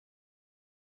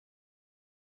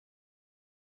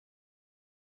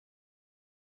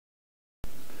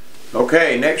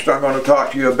Okay, next I'm going to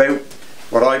talk to you about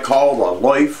what I call the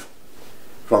life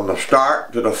from the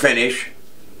start to the finish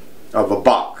of a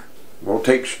buck. We'll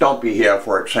take Stumpy here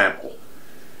for example.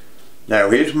 Now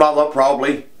his mother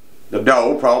probably, the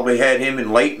doe, probably had him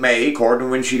in late May according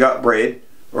to when she got bred,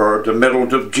 or the middle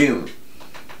of June.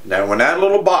 Now when that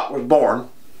little buck was born,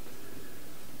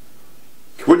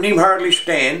 he wouldn't even hardly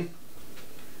stand.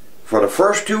 For the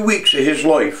first 2 weeks of his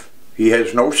life, he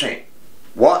has no scent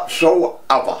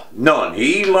whatsoever, none.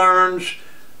 He learns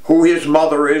who his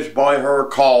mother is by her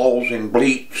calls and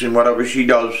bleats and whatever she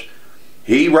does.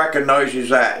 He recognizes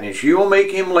that, and if she'll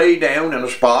make him lay down in a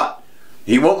spot,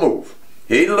 he won't move.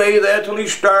 He'll lay there till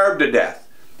he's starved to death.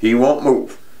 He won't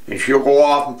move. And she'll go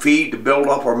off and feed to build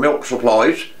up her milk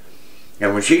supplies.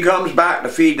 And when she comes back to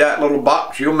feed that little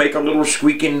buck, she'll make a little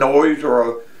squeaking noise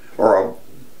or a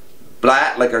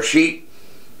blat like a sheep.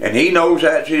 And he knows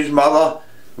that's his mother.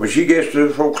 When she gets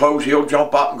so close, he'll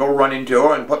jump up and go run into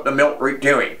her and put the milk right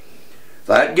to him.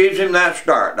 That gives him that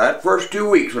start. That first 2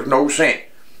 weeks with no scent.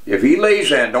 If he lays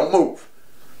there and don't move,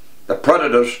 the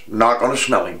predator's not going to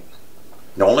smell him.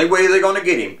 The only way they're going to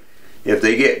get him, if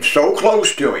they get so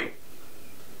close to him,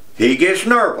 he gets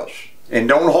nervous and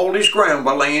don't hold his ground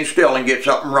by laying still and gets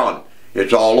up and run.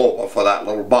 It's all over for that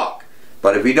little buck.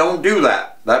 But if he don't do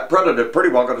that, that predator pretty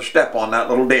well got to step on that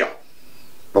little deer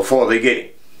before they get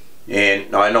him.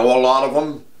 And I know a lot of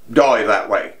them die that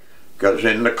way, because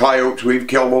in the coyotes we've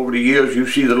killed over the years, you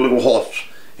see the little hooves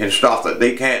and stuff that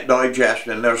they can't digest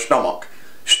in their stomach,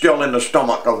 still in the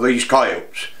stomach of these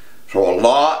coyotes. So a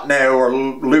lot now are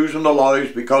losing their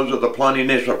lives because of the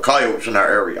plentiness of coyotes in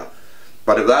our area.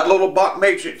 But if that little buck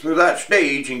makes it through that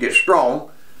stage and gets strong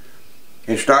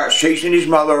and starts chasing his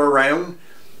mother around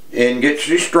and gets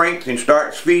his strength and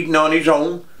starts feeding on his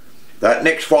own, that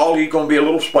next fall he's going to be a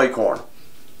little spike horn.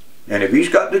 And if he's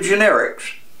got the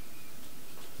generics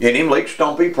in him, like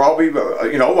Stumpy, probably,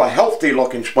 a healthy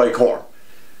looking spike horn,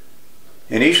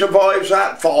 and he survives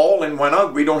that fall and winter,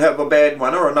 we don't have a bad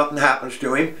winter or nothing happens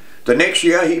to him, the next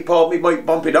year he probably might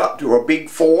bump it up to a big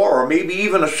 4 or maybe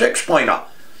even a 6-pointer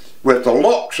with the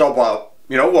looks of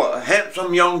a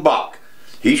handsome young buck.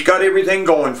 He's got everything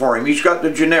going for him. He's got the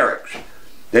generics.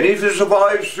 Then if he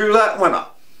survives through that winter,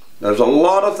 there's a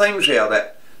lot of things here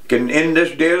that can end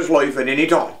this deer's life at any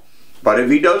time. But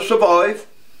if he does survive,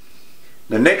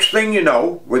 the next thing you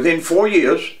know, within 4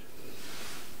 years,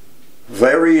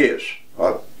 there he is.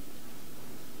 A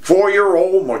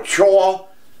 4-year-old, mature,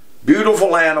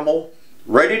 beautiful animal,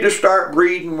 ready to start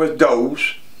breeding with does.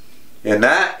 And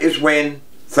that is when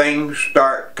things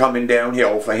start coming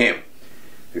downhill for him.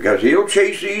 Because he'll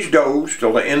chase these does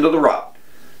till the end of the rut.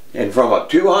 And from a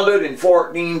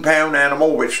 214-pound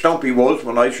animal, which Stumpy was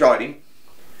when I shot him,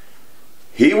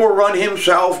 he will run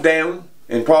himself down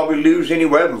and probably lose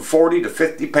anywhere from 40 to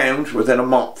 50 pounds within a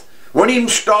month. Won't even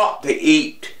stop to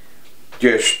eat.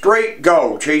 Just straight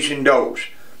go chasing does.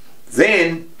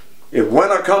 Then, if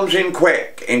winter comes in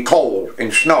quick and cold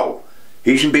and snow,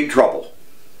 he's in big trouble.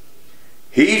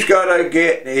 He's got to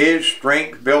get his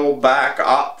strength built back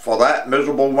up for that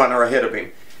miserable winter ahead of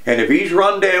him. And if he's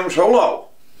run down so low,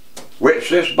 which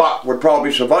this buck would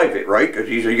probably survive it, right? Because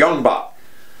he's a young buck.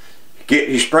 Get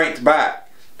his strength back.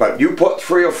 But you put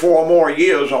 3 or 4 more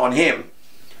years on him,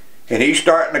 and he's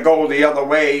starting to go the other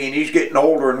way, and he's getting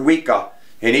older and weaker,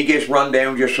 and he gets run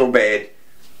down just so bad.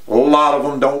 A lot of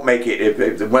them don't make it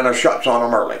if the winter shuts on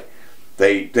them early.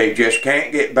 They just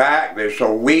can't get back. They're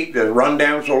so weak. They're run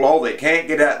down so low. They can't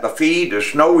get at the feed. The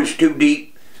snow is too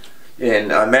deep.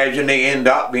 And I imagine they end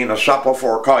up being a supper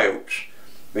for coyotes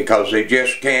because they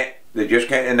just can't.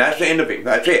 And that's the end of him.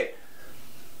 That's it.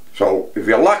 So if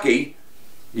you're lucky,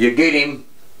 you get him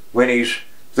when he's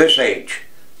this age.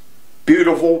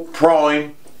 Beautiful,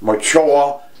 prime,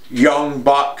 mature, young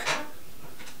buck.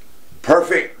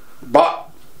 Perfect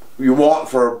buck you want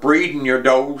for breeding your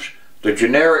does. The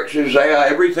generics is there,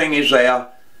 everything is there.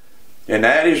 And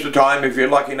that is the time, if you're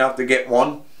lucky enough to get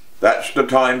one, that's the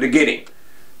time to get him.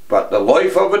 But the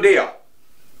life of a deer,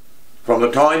 from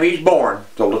the time he's born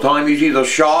till the time he's either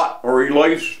shot or his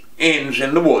life ends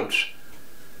in the woods,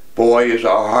 boy, is a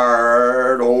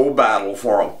hard old battle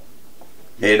for him.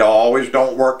 It always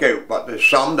don't work out, but there's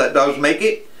some that does make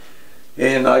it,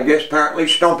 and I guess apparently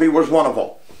Stumpy was one of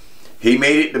them. He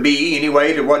made it to be,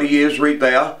 anyway, to what he is right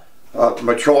there, a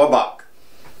mature buck.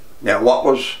 Now what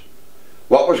was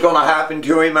going to happen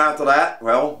to him after that?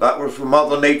 Well, that was for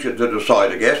Mother Nature to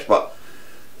decide, I guess, but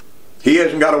he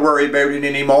hasn't got to worry about it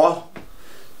anymore.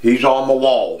 He's on the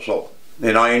wall, so,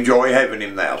 and I enjoy having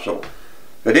him there. So,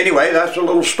 but anyway, that's a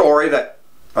little story that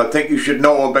I think you should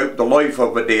know about the life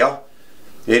of a deer.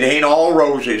 It ain't all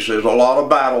roses. There's a lot of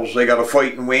battles they got to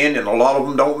fight and win, and a lot of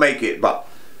them don't make it, but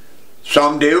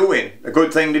some do, and a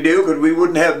good thing to do, because we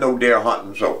wouldn't have no deer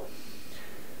hunting. So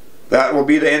that will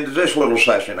be the end of this little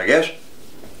session, I guess.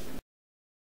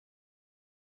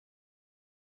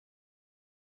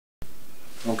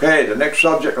 Okay, the next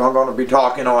subject I'm going to be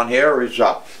talking on here is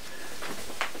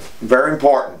very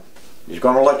important. He's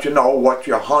going to let you know what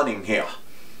you're hunting here.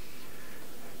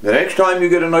 The next time you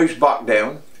get a nice buck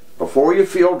down, before you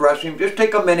field dress him, just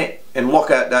take a minute and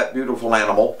look at that beautiful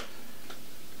animal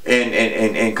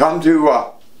and come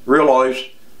to realize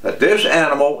that this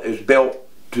animal is built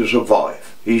to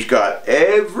survive. He's got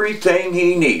everything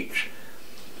he needs.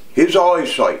 His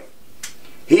eyesight.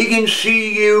 He can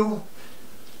see you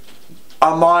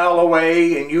a mile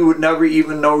away and you would never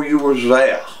even know you was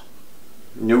there.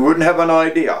 You wouldn't have an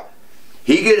idea.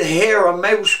 He could hear a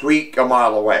mouse squeak a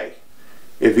mile away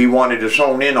if he wanted to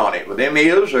zone in on it. But them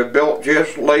ears are built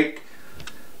just like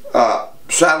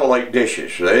satellite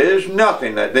dishes. There's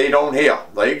nothing that they don't hear.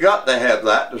 They got to have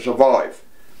that to survive.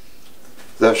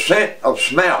 The scent of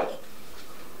smell.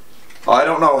 I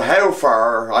don't know how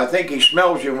far. I think he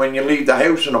smells you when you leave the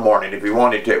house in the morning if he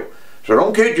wanted to. So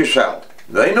don't kid yourself.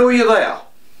 They know you're there.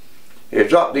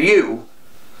 It's up to you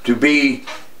to be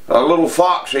a little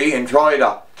foxy and try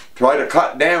to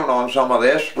cut down on some of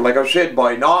this. Like I said,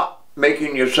 by not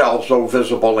making yourself so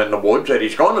visible in the woods that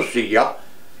he's going to see you.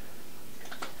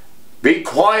 Be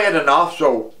quiet enough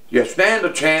so you stand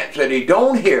a chance that he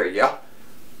don't hear you.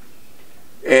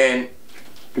 And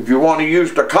if you want to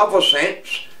use the cover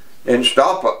scents and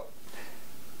stuff,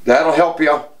 that'll help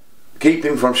you keep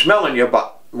him from smelling you.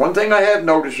 But one thing I have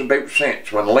noticed about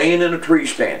scents, when laying in a tree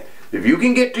stand, if you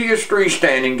can get to your tree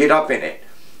stand and get up in it,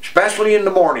 especially in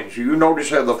the mornings, you notice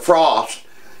how the frost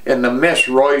and the mist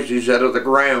rises out of the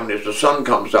ground as the sun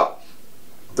comes up.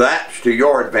 That's to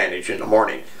your advantage in the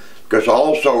morning. Because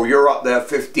also you're up there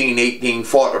 15, 18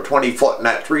 foot or 20 foot in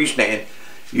that tree stand.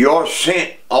 Your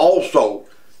scent also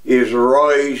is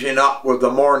rising up with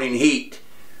the morning heat.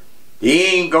 He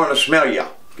ain't going to smell you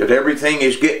because everything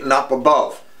is getting up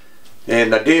above.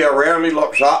 And the deer rarely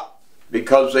looks up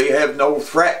because they have no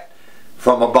threat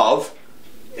from above.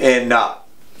 And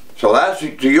so that's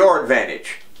to your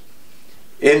advantage.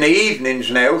 In the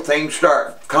evenings now, things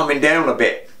start coming down a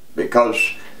bit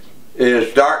because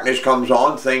as darkness comes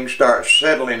on, things start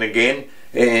settling again,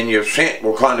 and your scent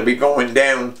will kind of be going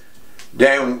down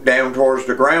towards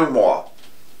the ground more.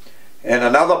 And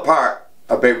another part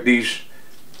about these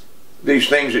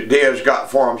things that deer's got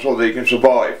for them so they can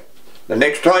survive. The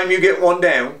next time you get one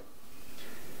down,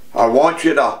 I want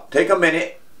you to take a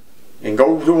minute and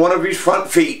go to one of his front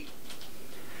feet,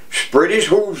 spread his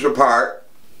hooves apart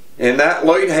in that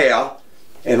light hair,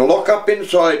 and look up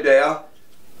inside there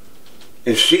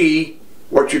and see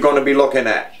what you're going to be looking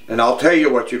at. And I'll tell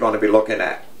you what you're going to be looking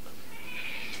at.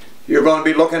 You're going to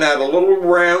be looking at a little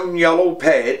round yellow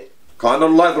pad, kind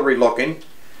of leathery looking,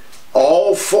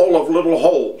 all full of little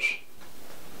holes.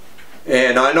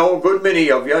 And I know a good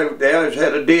many of you out there has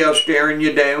had a deer staring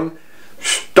you down,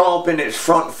 stomping its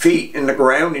front feet in the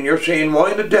ground, and you're saying,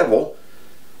 why the devil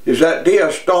is that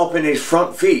deer stomping his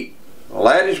front feet? Well,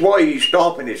 that is why he's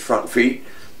stomping his front feet.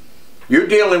 You're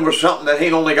dealing with something that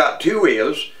ain't only got 2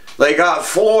 ears, they got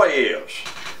 4 ears.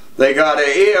 They got an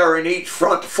ear in each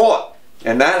front foot.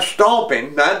 And that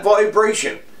stomping, that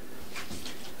vibration,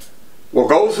 will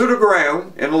go through the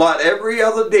ground and let every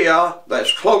other deer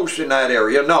that's close in that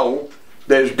area know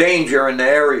there's danger in the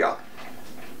area.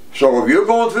 So if you're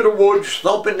going through the woods,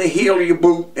 thumping the heel of your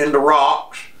boot in the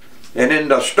rocks and in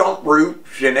the stump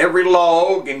roots and every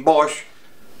log and bush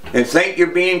and think you're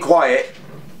being quiet,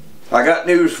 I got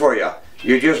news for you.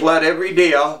 You just let every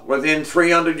deer within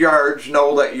 300 yards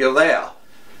know that you're there.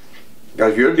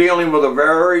 Because you're dealing with a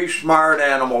very smart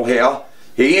animal here.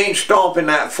 He ain't stomping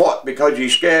that foot because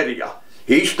he's scared of you.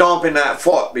 He's stomping that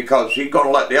foot because he's going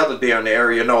to let the other deer in the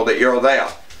area know that you're there.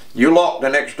 You look the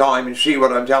next time and see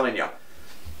what I'm telling you.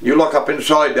 You look up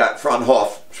inside that front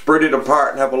hoof, spread it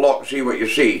apart and have a look and see what you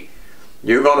see.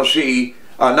 You're going to see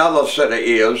another set of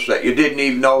ears that you didn't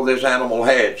even know this animal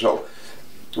had. So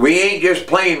we ain't just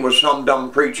playing with some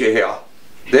dumb creature here.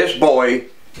 This boy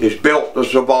is built to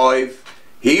survive.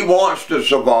 He wants to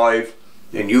survive,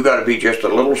 and you got to be just a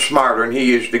little smarter than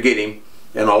he is to get him,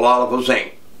 and a lot of us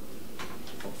ain't.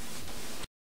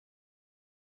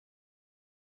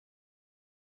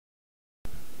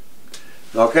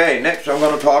 Okay, next I'm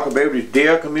going to talk about is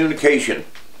deer communication.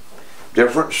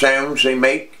 Different sounds they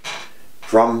make,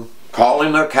 from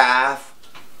calling a calf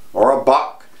or a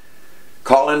buck,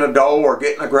 calling a doe or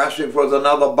getting aggressive with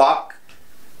another buck,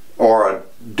 or a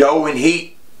doe in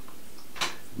heat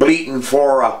bleating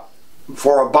for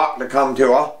a buck to come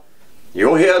to her,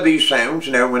 you'll hear these sounds.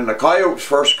 Now when the coyotes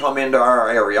first come into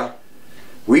our area,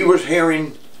 we was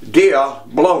hearing deer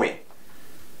blowing.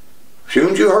 As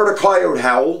soon as you heard a coyote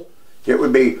howl, it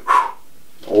would be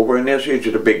over in this edge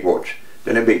of the big woods.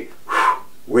 Then it'd be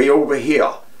way over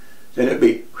here. Then it'd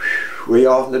be way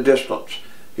off in the distance.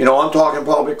 You know, I'm talking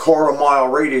probably a quarter-mile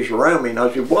radius around me, and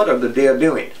I said, what are the deer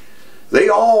doing? They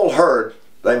all heard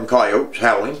them coyotes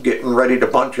howling, getting ready to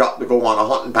bunch up to go on a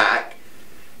hunting pack.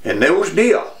 And those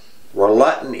deer were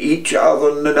letting each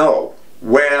other know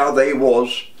where they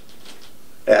was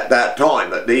at that time,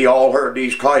 that they all heard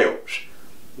these coyotes.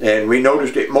 And we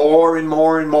noticed it more and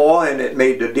more and more, and it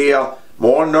made the deer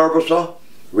more nervouser.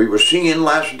 We were seeing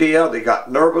less deer. They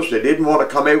got nervous. They didn't want to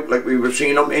come out like we were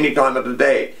seeing them any time of the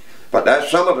day. But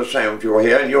that's some of the sounds you'll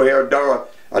hear. And you'll hear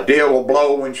a deer will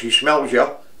blow when she smells you,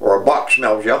 or a buck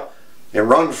smells you, and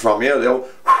runs from you. They'll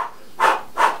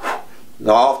and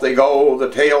off they go,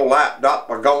 the tail lapped up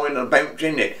or going and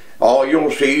bouncing. And all you'll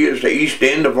see is the east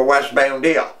end of a westbound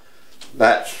deer.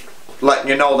 That's letting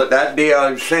you know that that deer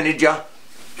has scented you.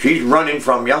 She's running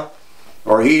from you,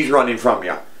 or he's running from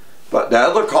you. But the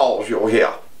other calls you'll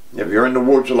hear, if you're in the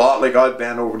woods a lot like I've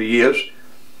been over the years,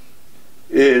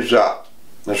 is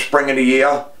the spring of the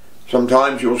year.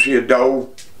 Sometimes you'll see a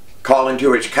doe calling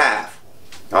to its calf.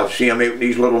 I see them out in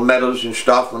these little meadows and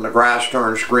stuff when the grass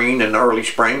turns green in the early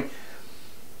spring.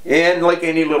 And like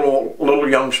any little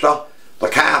youngster, the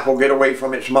calf will get away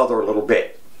from its mother a little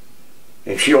bit.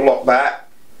 And she'll look back,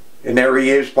 and there he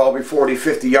is, probably 40,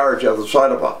 50 yards the other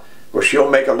side of her. Well,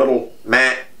 she'll make a little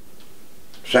meh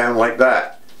sound like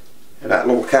that. And that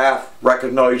little calf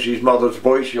recognizes his mother's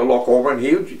voice. He'll look over, and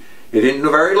it isn't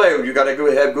very loud. You got to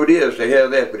have good ears to hear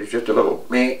that, but it's just a little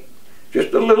meh,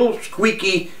 just a little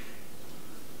squeaky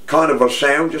kind of a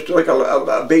sound, just like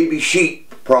a baby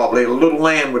sheep, probably a little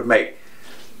lamb would make.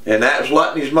 And that's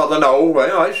letting his mother know,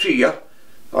 well, I see you,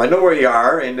 I know where you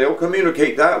are, and they'll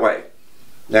communicate that way.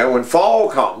 Now when fall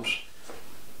comes,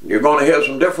 you're going to hear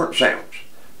some different sounds.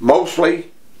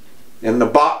 Mostly in the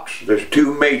bucks, there's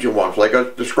two major ones, like I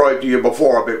described to you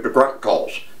before about the grunt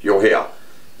calls you'll hear.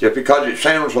 Just because it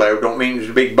sounds loud don't mean it's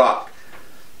a big buck.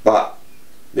 But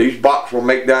these bucks will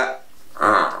make that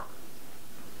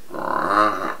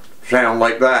sound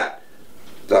like that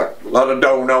to let a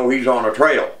doe know he's on a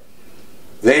trail.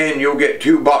 Then you'll get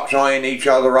two bucks eyeing each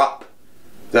other up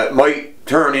that might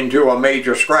turn into a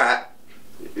major scrap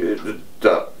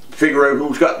to figure out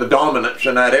who's got the dominance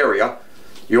in that area.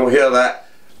 You'll hear that.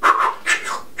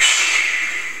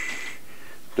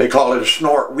 They call it a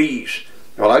snort wheeze.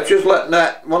 Well, that's just letting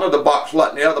that one of the bucks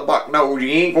letting the other buck know you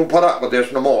ain't gonna put up with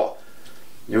this no more.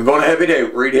 You're gonna have it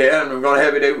out right here, and we're gonna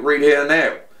have it out right here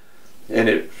now. And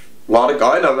it's a lot of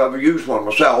guys, I've never used one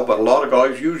myself, but a lot of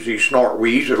guys use these snort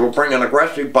wheeze. It'll bring an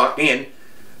aggressive buck in,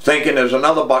 thinking there's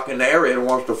another buck in the area that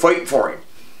wants to fight for him.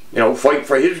 You know, fight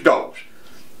for his dogs.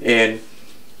 And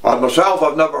myself,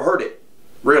 I've never heard it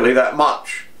really that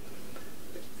much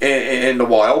in the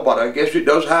wild, but I guess it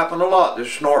does happen a lot,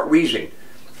 this snort wheezing.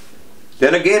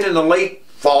 Then again in the late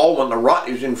fall, when the rut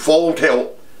is in full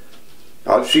tilt,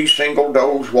 I'll see single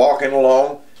does walking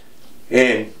along,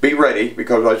 and be ready,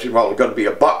 because I said, well, there's going to be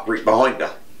a buck right behind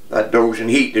her. That doe's in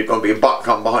heat, there's going to be a buck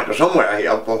come behind her somewhere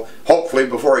here, hopefully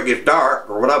before it gets dark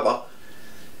or whatever.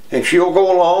 And she'll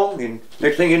go along, and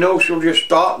next thing you know, she'll just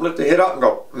stop and lift the head up and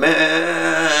go,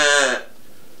 meh.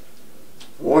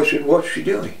 Well, I said, what's she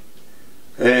doing?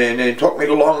 And it took me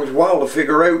the longest while to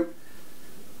figure out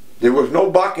there was no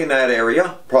buck in that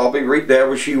area, probably right there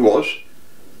where she was.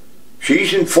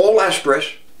 She's in full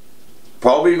estrus,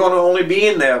 probably going to only be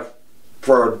in there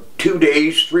for 2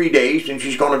 days, 3 days, and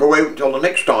she's going to go out until the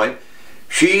next time.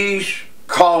 She's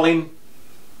calling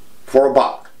for a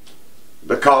buck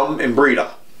to come and breed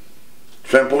her.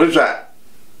 Simple as that.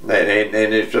 And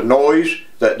it's a noise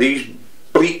that these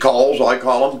bleat calls, I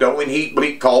call them, doe in heat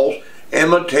bleat calls,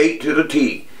 imitate to the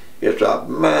T. It's a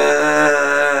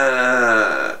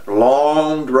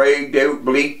long, dragged out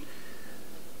bleat.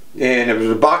 And if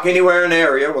there's a buck anywhere in the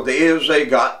area with the ears they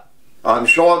got, I'm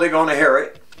sure they're going to hear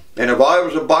it. And if I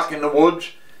was a buck in the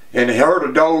woods and heard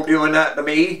a doe doing that to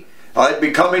me, I'd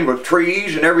be coming with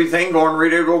trees and everything going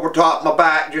right out over top of my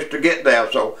back just to get there.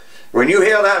 So when you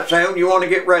hear that sound, you want to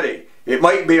get ready. It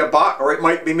might be a buck or it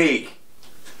might be me.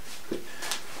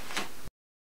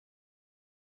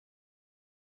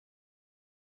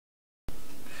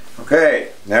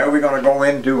 Okay, now we're going to go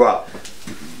into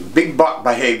big buck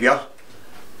behavior,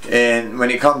 and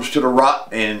when it comes to the rut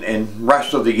and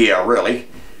rest of the year, really,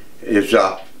 is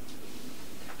a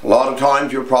lot of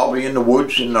times you're probably in the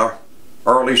woods in the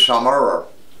early summer or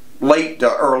late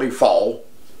to early fall,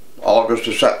 August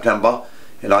to September.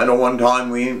 And I know one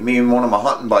time me and one of my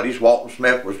hunting buddies, Walton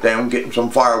Smith, was down getting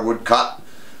some firewood cut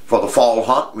for the fall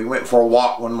hunt. We went for a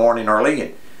walk one morning early,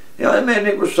 and I mean,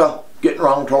 it was getting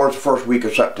around towards the first week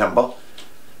of September.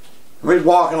 We was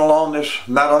walking along this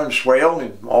meadow and swale,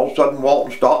 and all of a sudden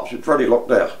Walton stops and Freddie looked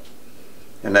there.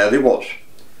 And there they was.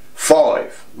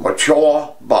 5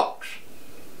 mature bucks.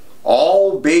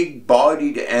 All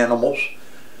big-bodied animals.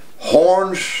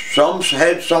 Horns, some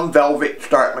had some velvet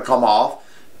starting to come off.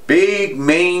 Big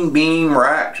main beam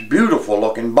racks, beautiful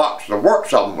looking bucks. The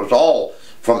works of them was all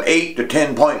from 8 to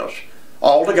 10 pointers,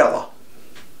 all together.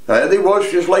 There they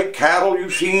was, just like cattle you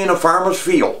see in a farmer's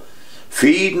field,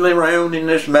 feeding around in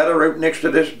this meadow out next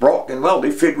to this brook, and well,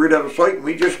 they figured it out of sight, and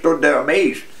we just stood there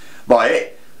amazed by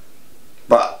it.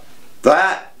 But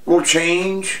that will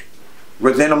change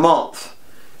within a month.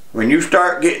 When you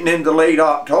start getting into late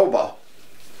October,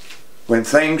 when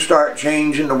things start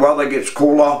changing, the weather gets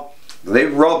cooler, they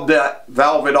rub that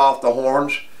velvet off the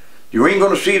horns, you ain't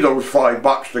going to see those 5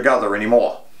 bucks together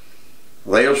anymore.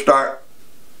 They'll start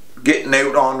getting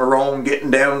out on their own,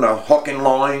 getting down the hooking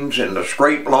lines and the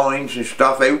scrape lines and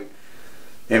stuff out.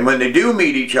 And when they do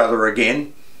meet each other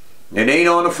again, it ain't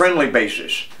on a friendly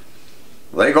basis.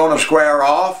 They're going to square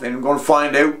off and going to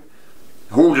find out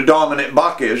who the dominant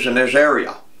buck is in this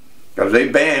area. Because they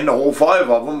banned, the whole 5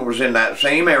 of them was in that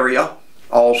same area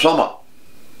all summer.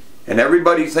 And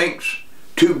everybody thinks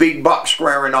 2 big bucks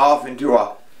squaring off into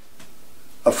a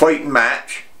fighting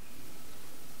match.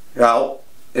 Well,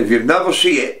 if you've never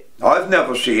seen it, I've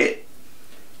never seen it,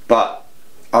 but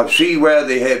I've seen where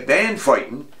they have been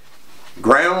fighting,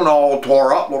 ground all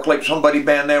tore up, looked like somebody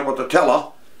been there with a tiller,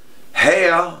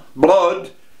 hair,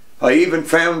 blood. I even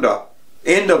found a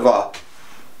end of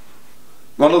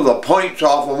one of the points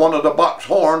off of one of the buck's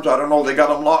horns. I don't know, they got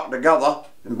them locked together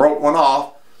and broke one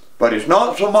off. But it's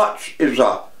not so much as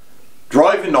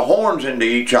driving the horns into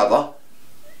each other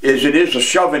as it is a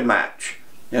shoving match.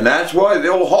 And that's why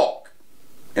they'll hook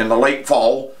in the late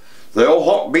fall. They'll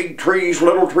hook big trees,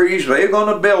 little trees. They're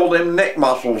going to build them neck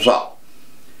muscles up.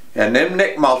 And them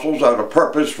neck muscles are the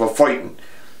purpose for fighting.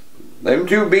 Them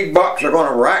 2 big bucks are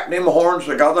going to rack them horns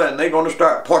together, and they're going to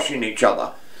start pushing each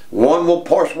other. One will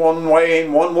push one way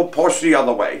and one will push the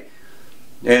other way.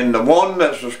 And the one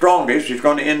that's the strongest is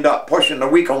going to end up pushing the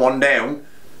weaker one down.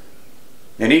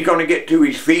 And he's going to get to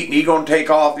his feet and he's going to take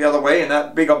off the other way, and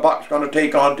that bigger buck's going to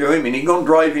take on to him and he's going to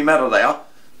drive him out of there.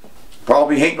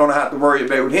 Probably ain't going to have to worry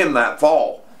about him that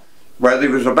fall, where they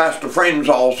was the best of friends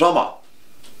all summer.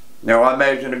 Now I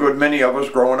imagine a good many of us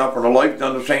growing up in our life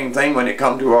done the same thing when it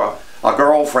come to a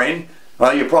girlfriend.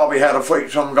 Well, you probably had to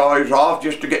fight some guys off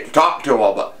just to get to talk to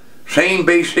her, but same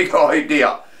basic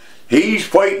idea. He's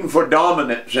fighting for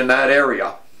dominance in that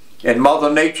area, and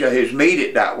Mother Nature has made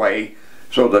it that way.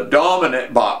 So the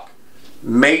dominant buck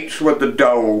mates with the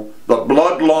doe, the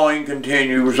bloodline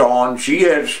continues on. She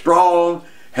has strong,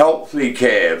 healthy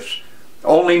calves,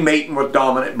 only mating with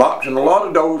dominant bucks, and a lot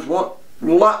of does want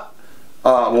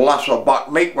lesser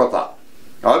buck mate with her.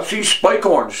 I've seen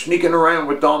spikhorns sneaking around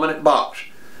with dominant bucks.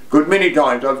 Good many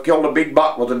times I've killed a big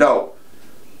buck with a doe.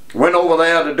 Went over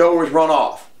there, the doe has run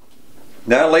off.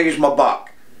 There lays my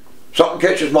buck. Something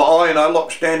catches my eye and I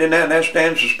look standing there, and there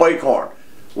stands the spikhorn.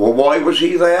 Well, why was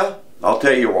he there? I'll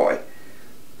tell you why.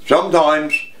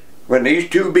 Sometimes when these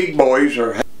 2 big boys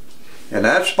are, and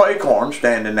that spikhorn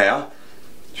standing there,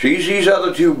 sees these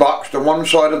other 2 bucks to one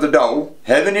side of the doe,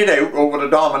 having it out over the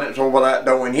dominance over that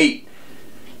doe in heat.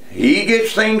 He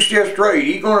gets things just right.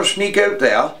 He's going to sneak out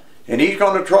there and he's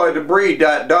going to try to breed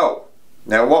that doe.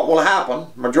 Now what will happen,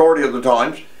 majority of the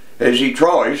times, as he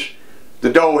tries, the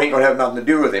doe ain't going to have nothing to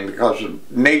do with him, because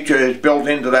nature is built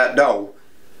into that doe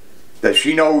that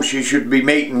she knows she should be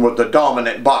mating with the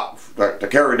dominant buck to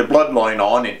carry the bloodline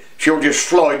on, and she'll just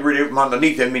slide right out from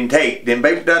underneath him and take. Then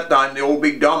about that time the old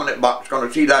big dominant buck's going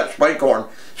to see that spikhorn,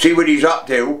 see what he's up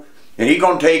to, and he's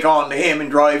going to take on to him and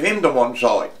drive him to one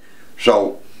side.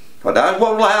 So, but that's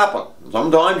what will happen.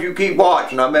 Sometimes you keep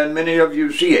watching. I bet many of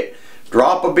you see it.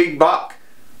 Drop a big buck,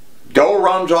 doe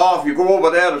runs off, you go over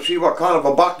there to see what kind of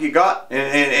a buck you got,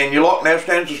 and you look and there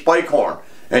stands a spikhorn.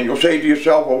 And you'll say to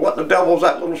yourself, well, what the devil is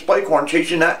that little spikhorn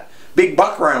chasing that big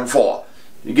buck around for?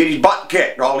 You get his butt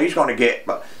kicked, all he's going to get.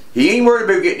 But he ain't worried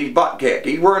about getting his butt kicked.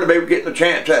 He's worried about getting a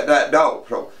chance at that doe.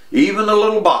 So even the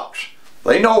little bucks,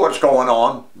 they know what's going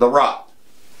on, the rut.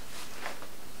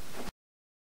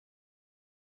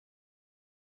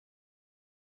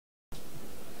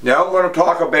 Now I'm going to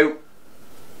talk about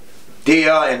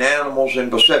deer and animals in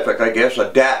Pacific, I guess,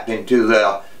 adapting to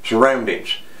their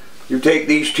surroundings. You take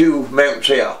these 2 mounts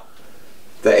here,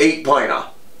 the 8-pointer.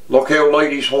 Look how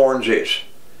light his horns is.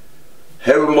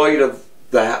 how light of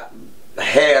the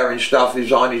hair and stuff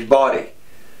is on his body.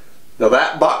 Now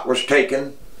that buck was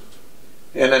taken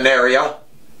in an area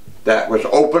that was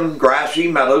open grassy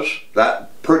meadows,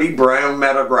 that pretty brown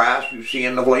meadow grass you see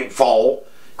in the late fall,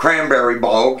 cranberry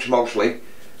bogs mostly,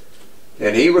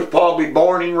 and he was probably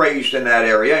born and raised in that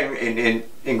area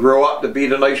and grew up to be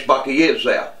the nice buck he is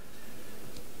there.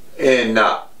 And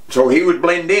so he would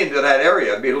blend into that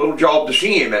area. It'd be a little job to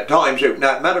see him at times out in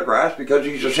that meadow grass because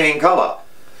he's the same color.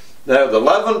 Now the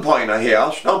 11 pointer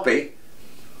here, Stumpy,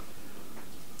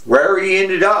 where he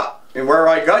ended up and where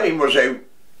I got him was out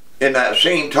in that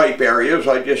same type area as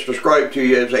I just described to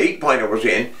you as the 8 pointer was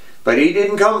in, but he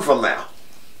didn't come from there.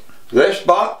 This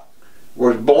buck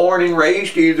was born and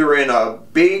raised either in a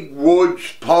big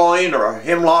woods pine or a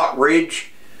hemlock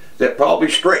ridge that probably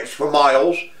stretched for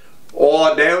miles,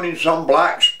 or down in some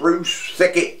black spruce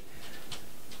thicket.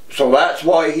 So that's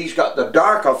why he's got the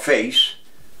darker face,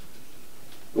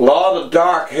 a lot of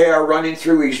dark hair running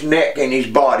through his neck and his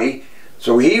body,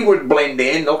 so he would blend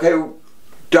in. Look how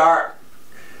dark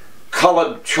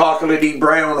colored chocolatey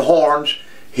brown horns.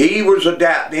 He was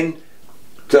adapting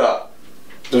to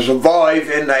survive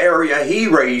in the area he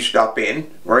raised up in,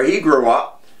 where he grew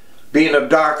up, being a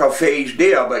darker phased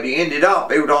deer, but he ended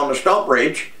up out on the stump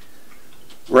ridge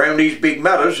around these big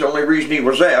meadows. The only reason he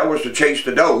was there was to chase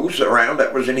the does around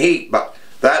that was in heat, but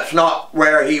that's not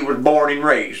where he was born and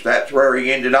raised. That's where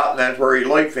he ended up, and that's where his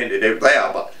life ended, out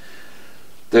there. But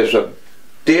there's a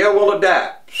deer will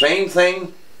adapt. Same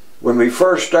thing when we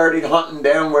first started hunting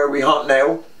down where we hunt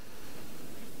now.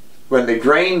 When they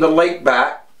drained the lake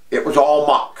back, it was all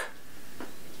muck.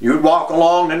 You'd walk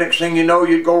along, the next thing you know,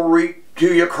 you'd go right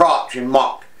to your crotch in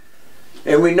muck.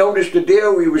 And we noticed the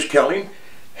deer we was killing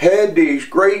had these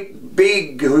great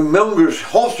big humongous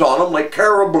hoofs on them like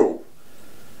caribou,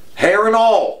 hair and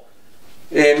all,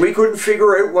 and we couldn't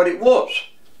figure out what it was.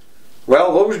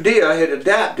 Well, those deer had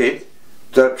adapted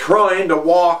to trying to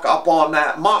walk up on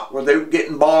that muck without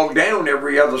getting bogged down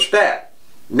every other step.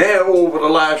 Now, over the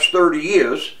last 30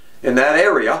 years in that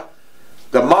area,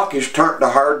 the muck is turned to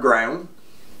hard ground.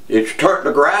 It's turned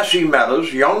to grassy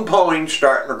meadows, young pines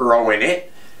starting to grow in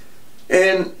it,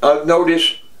 and I've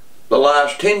noticed the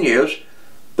last 10 years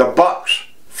the bucks'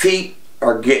 feet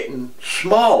are getting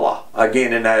smaller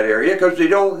again in that area because they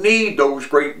don't need those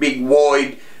great big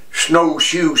wide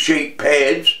snowshoe shaped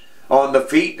pads on the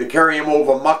feet to carry them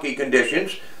over mucky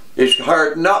conditions. It's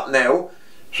hardened up now,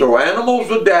 so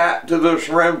animals adapt to their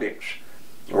surroundings,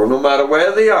 or no matter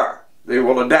where they are, they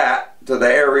will adapt to the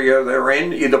area they're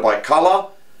in, either by color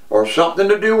or something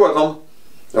to do with them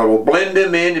that will blend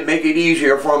them in and make it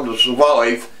easier for them to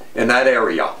survive in that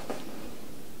area.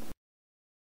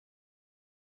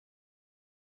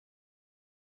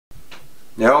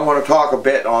 Now I want to talk a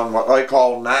bit on what I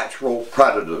call natural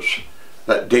predators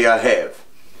that deer have.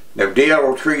 Now deer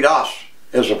will treat us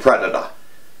as a predator.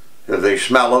 If they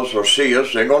smell us or see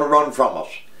us, they're going to run from us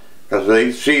because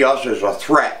they see us as a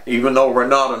threat. Even though we're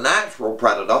not a natural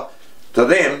predator, to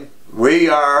them we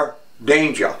are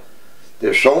danger.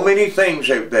 There's so many things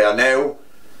out there now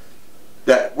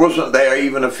that wasn't there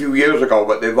even a few years ago,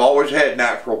 but they've always had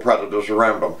natural predators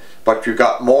around them. But you've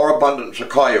got more abundance of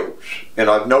coyotes, and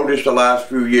I've noticed the last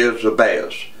few years the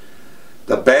bears.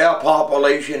 The bear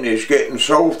population is getting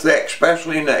so thick,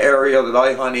 especially in the area that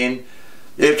I hunt in,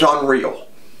 it's unreal.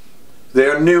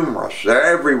 They're numerous, they're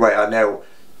everywhere now.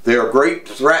 They're a great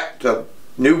threat to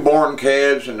newborn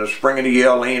calves in the spring of the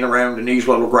year laying around in these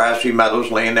little grassy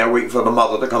meadows, laying there waiting for the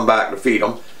mother to come back to feed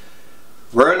them.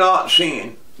 We're not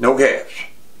seeing no calves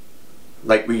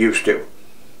like we used to.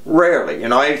 Rarely.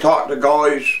 And I talked to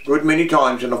guys a good many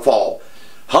times in the fall.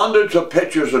 Hundreds of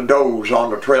pictures of does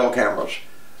on the trail cameras.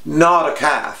 Not a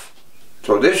calf.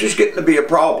 So this is getting to be a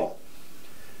problem.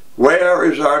 Where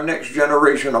is our next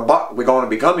generation of buck we're going to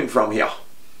be coming from here?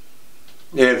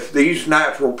 If these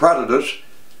natural predators,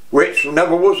 which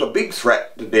never was a big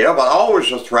threat to deer, but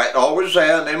always a threat, always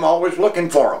there, and them always looking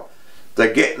for them,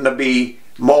 they're getting to be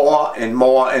more and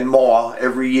more and more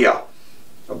every year.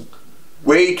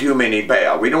 Way too many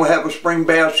bear. We don't have a spring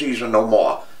bear season no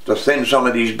more to thin some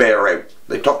of these bear out.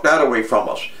 They took that away from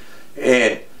us.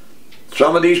 And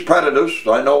some of these predators,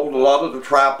 I know a lot of the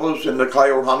trappers and the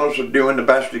coyote hunters are doing the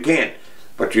best they can.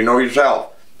 But you know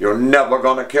yourself, you're never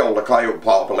going to kill the coyote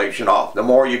population off. The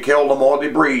more you kill, the more they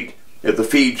breed if the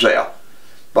feed's there.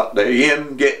 But they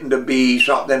am getting to be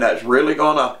something that's really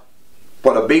going to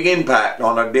put a big impact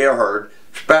on a deer herd,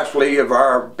 especially if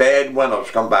our bad winters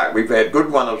come back. We've had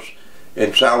good winters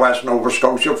in southwest Nova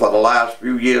Scotia for the last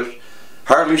few years.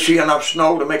 Hardly see enough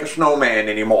snow to make a snowman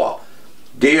anymore.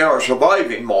 Deer are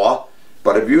surviving more,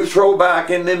 but if you throw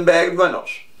back in them bad winters,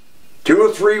 2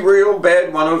 or 3 real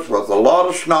bad winters with a lot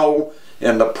of snow,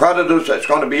 and the predators that's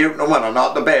going to be out in the winter,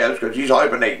 not the bears because he's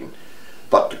hibernating,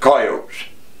 but the coyotes.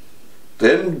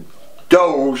 Then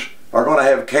does are going to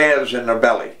have calves in their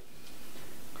belly.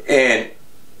 And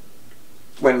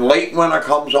when late winter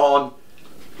comes on,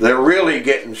 they're really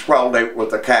getting swelled out with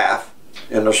the calf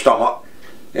in the stomach.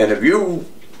 And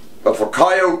if a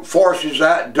coyote forces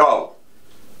that doe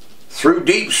through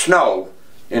deep snow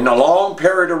in a long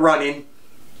period of running,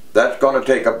 that's going to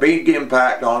take a big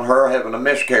impact on her having a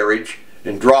miscarriage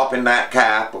and dropping that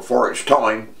calf before it's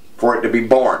time for it to be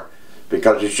born,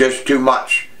 because it's just too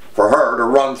much for her to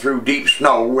run through deep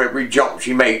snow every jump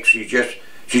she makes. She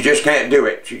just can't do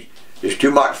it. It's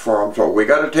too much for them. So we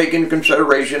got to take into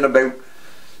consideration about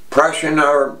pressing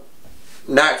our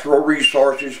natural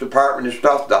resources department and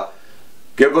stuff to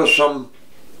give us a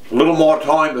little more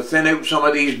time to thin out some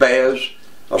of these bears,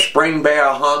 a spring bear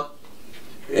hunt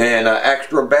and an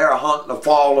extra bear hunt in the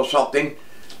fall or something,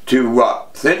 to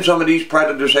thin some of these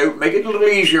predators out, make it a little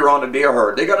easier on the deer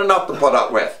herd. They got enough to put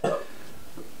up with.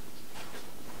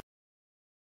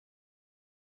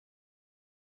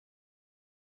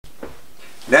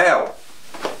 Now,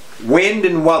 wind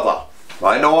and weather.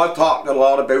 I know I've talked a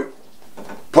lot about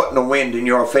putting the wind in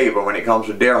your favor when it comes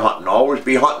to deer hunting. Always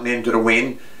be hunting into the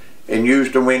wind and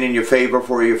use the wind in your favor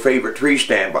for your favorite tree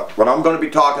stand. But what I'm going to be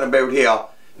talking about here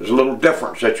is a little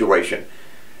different situation.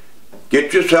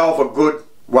 Get yourself a good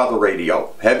weather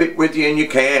radio. Have it with you in your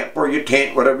camp or your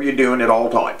tent, whatever you're doing at all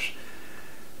times.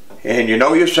 And you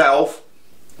know yourself,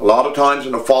 a lot of times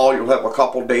in the fall you'll have a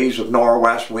couple days of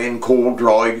northwest wind, cool,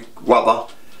 dry weather.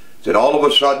 Then all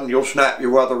of a sudden you'll snap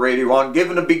your weather radio on,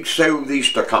 given a big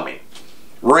southeaster coming.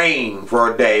 Rain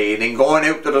for a day, and then going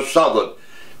out to the southern,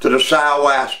 to the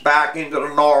southwest, back into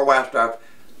the northwest.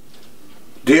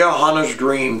 Deer hunter's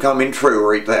dream coming true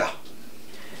right there.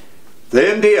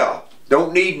 Them deer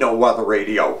don't need no weather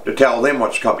radio to tell them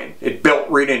what's coming. It's built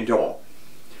right into them.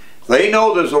 They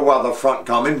know there's a weather front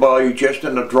coming by just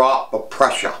in a drop of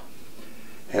pressure.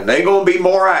 And they're going to be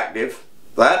more active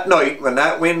that night when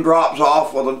that wind drops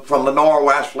off from the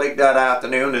northwest late that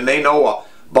afternoon, and they know a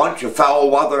bunch of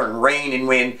foul weather and rain and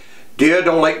wind. Deer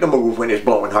don't like to move when it's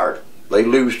blowing hard. They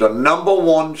lose the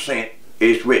 #1 scent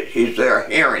is their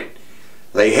hearing.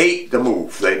 They hate to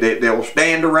move. They'll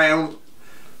stand around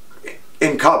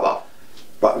in cover.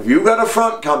 But if you got a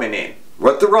front coming in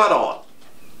with the rut on,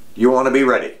 you want to be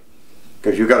ready,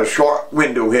 because you got a short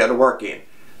window here to work in.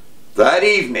 That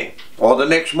evening or the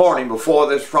next morning before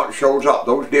this front shows up,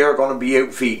 those deer are going to be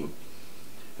out feeding.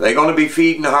 They're going to be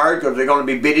feeding hard because they're going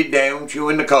to be bedded down,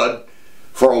 chewing the cud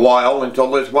for a while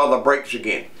until this weather breaks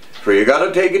again. So you got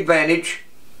to take advantage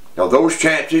of those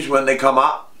chances when they come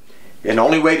up. And the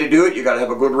only way to do it, you got to have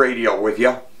a good radio with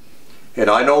you. And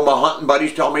I know my hunting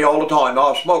buddies tell me all the time,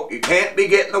 "Oh, Smoke, you can't be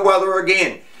getting the weather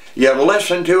again. You've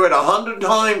listened to it 100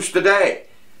 times today."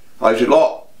 I said,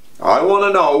 "Look, I want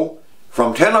to know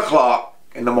from 10 o'clock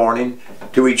in the morning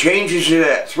till he changes it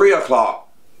at 3 o'clock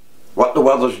what the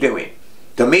weather's doing."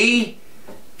 To me,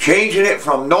 changing it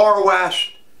from northwest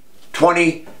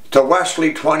 20 to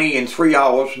westerly 20 in 3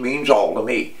 hours means all to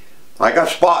me. I got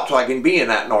spots I can be in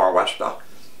that northwester,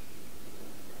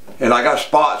 and I got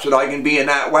spots that I can be in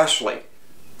that westerly.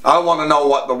 I want to know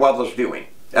what the weather's doing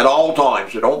at all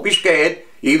times, so don't be scared,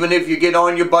 even if you get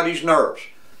on your buddy's nerves.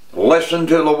 Listen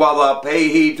to the weather, pay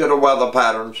heed to the weather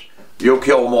patterns. You'll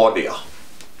kill more deer.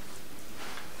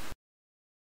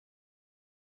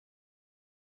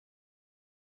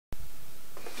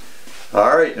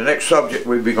 Alright, the next subject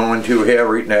we'll be going to here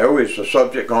right now is the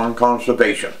subject on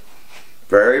conservation.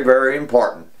 Very, very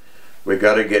important. We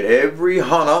got to get every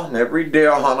hunter and every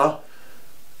deer hunter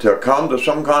to come to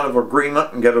some kind of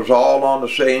agreement and get us all on the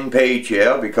same page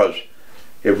here, because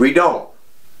if we don't,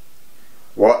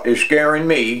 what is scaring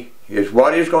me is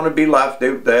what is going to be left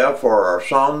out there for our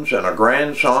sons and our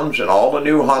grandsons and all the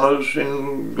new hunters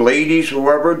and ladies,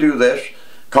 whoever do this,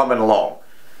 coming along.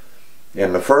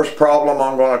 And the first problem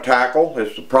I'm going to tackle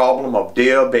is the problem of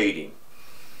deer baiting.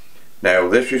 Now,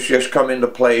 this has just come into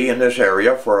play in this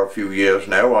area for a few years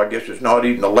now. I guess it's not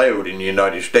even allowed in the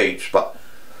United States, but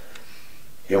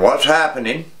what's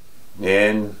happening,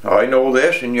 and I know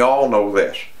this and y'all know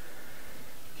this,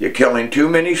 you're killing too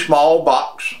many small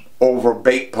bucks over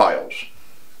bait piles.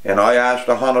 And I asked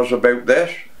the hunters about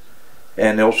this,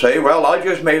 and they'll say, "Well, I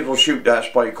just may as well shoot that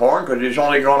spike horn because it's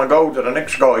only going to go to the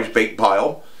next guy's bait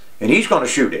pile and he's going to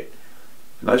shoot it."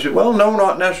 And I said, "Well, no,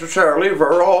 not necessarily. If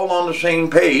we're all on the same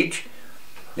page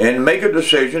and make a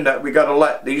decision that we got to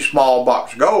let these small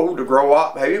bucks go to grow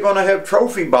up, how are you going to have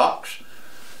trophy bucks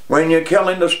when you're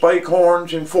killing the spike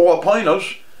horns and 4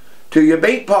 pointers to your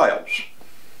bait piles?"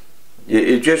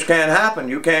 It just can't happen.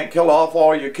 You can't kill off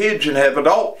all your kids and have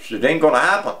adults. It ain't going to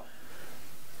happen.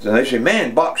 And they say,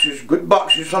 man, good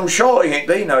bucks is some shy, ain't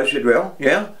they? And I said, well,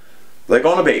 yeah, they're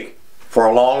going to be for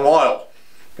a long while.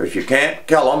 Because you can't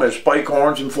kill them as spike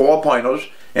horns and 4-pointers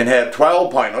and have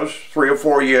 12-pointers 3 or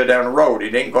 4 years down the road.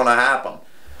 It ain't going to happen.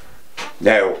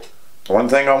 Now, one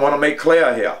thing I want to make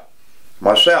clear here.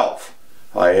 Myself,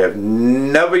 I have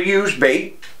never used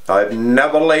bait. I've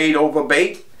never laid over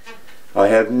bait. I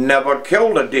have never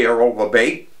killed a deer over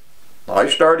bait. I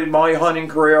started my hunting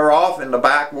career off in the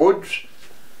backwoods,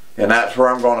 and that's where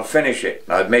I'm going to finish it.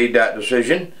 I've made that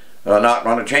decision, and I'm not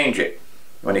going to change it.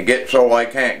 When it gets so I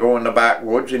can't go in the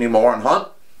backwoods anymore and hunt,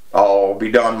 I'll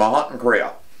be done my hunting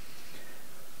career.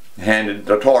 Handed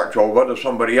the torch over to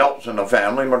somebody else in the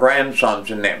family, my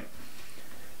grandsons and them.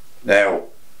 Now,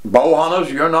 bow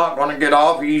hunters, you're not going to get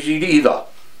off easy either.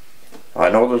 I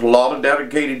know there's a lot of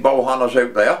dedicated bow hunters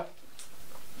out there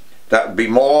that would be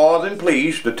more than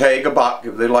pleased to tag a buck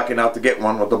if they're lucky enough to get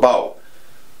one with a bow.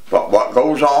 But what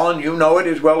goes on, you know it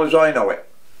as well as I know it.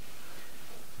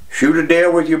 Shoot a deer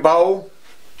with your bow,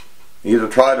 either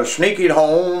try to sneak it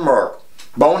home or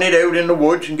bone it out in the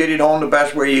woods and get it home the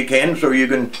best way you can so you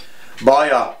can buy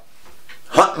a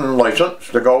hunting license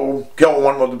to go kill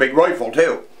one with a big rifle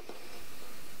too.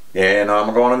 And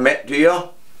I'm going to admit to you,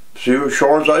 as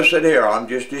sure as I sit here, I'm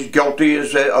just as guilty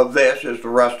of this as the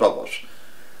rest of us.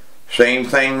 Same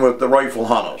thing with the rifle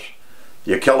hunters.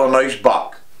 You kill a nice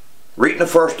buck. Right in the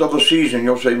first of the season,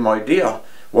 you'll say, my dear,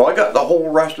 well, I got the whole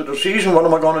rest of the season, what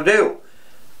am I going to do?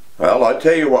 Well, I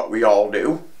tell you what we all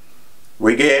do.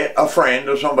 We get a friend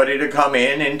or somebody to come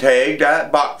in and tag that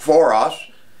buck for us,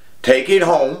 take it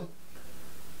home,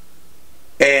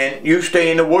 and you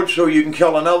stay in the woods so you can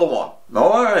kill another one.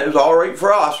 No, it's all right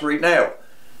for us right now.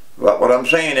 But what I'm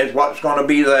saying is what's going to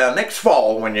be there next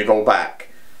fall when you go back.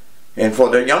 And for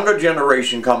the younger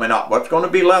generation coming up, what's going to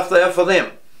be left there for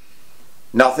them?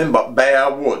 Nothing but bare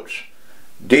woods.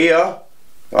 Deer,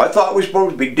 I thought we were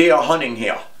supposed to be deer hunting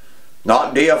here,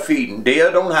 not deer feeding.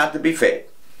 Deer don't have to be fed.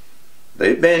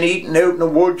 They've been eating out in the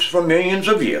woods for millions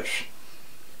of years.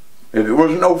 If there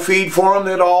was no feed for them,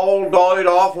 they'd all died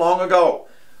off long ago.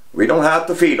 We don't have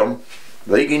to feed them.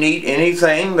 They can eat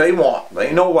anything they want.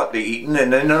 They know what they're eating,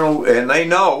 and they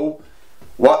know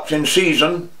what's in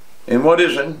season and what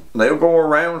isn't. They'll go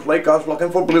around like us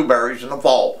looking for blueberries in the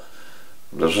fall.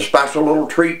 There's a special little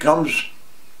treat comes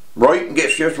right and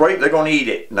gets just right, they're going to eat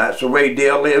it. And that's the way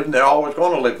deer live, and they're always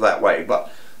going to live that way.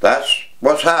 But that's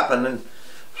what's happening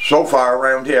so far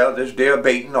around here. This deer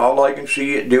baiting, all I can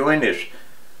see it doing is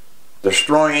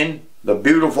destroying the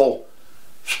beautiful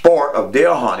sport of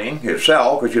deer hunting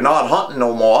itself, because you're not hunting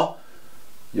no more.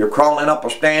 You're crawling up a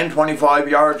stand 25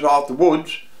 yards off the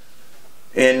woods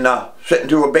and sitting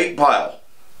to a bait pile.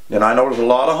 And I know there's a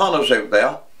lot of hunters out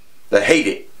there that hate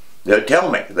it. They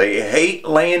tell me they hate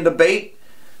laying the bait,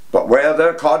 but where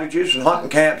their cottages and hunting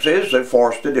camps is, they're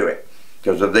forced to do it.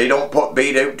 Because if they don't put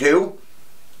bait out too,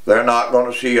 they're not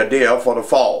going to see a deer for the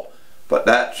fall. But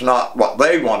that's not what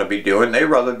they want to be doing. They'd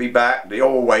rather be back the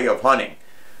old way of hunting.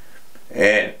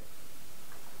 And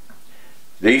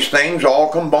these things all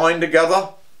combined together,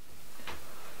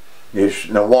 in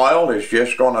the wild, it's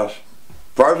just going to, as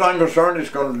far as I'm concerned, it's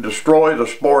going to destroy the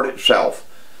sport itself.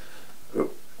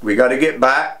 We got to get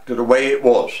back to the way it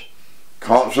was.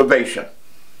 Conservation.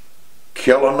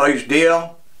 Kill a nice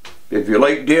deer. If you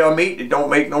like deer meat, it don't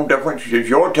make no difference. It's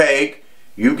your take.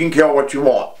 You can kill what you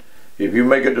want. If you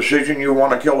make a decision you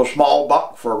want to kill a small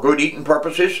buck for good eating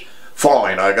purposes,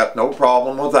 fine. I got no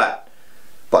problem with that.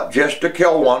 But just to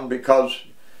kill one because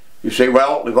you say,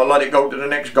 well, if I let it go to the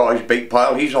next guy's bait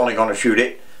pile, he's only going to shoot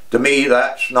it. To me,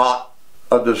 that's not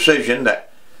a decision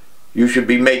that you should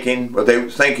be making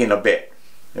without thinking a bit.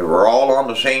 If we're all on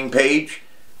the same page,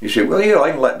 you say, well, yeah,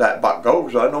 I can let that buck go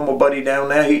because I know my buddy down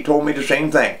there, he told me the same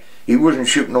thing. He wasn't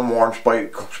shooting no more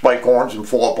spike horns and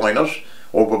 4-pointers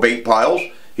over bait piles.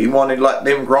 He wanted to let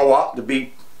them grow up to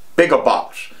be bigger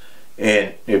bucks.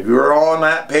 And if you're on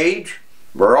that page,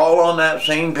 we're all on that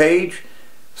same page,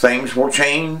 things will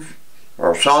change.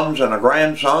 Our sons and our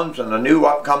grandsons and the new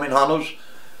upcoming hunters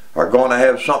are going to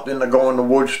have something to go in the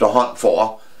woods to hunt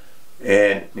for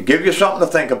and give you something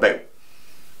to think about.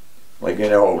 Like, you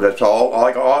know, that's all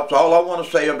I want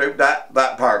to say about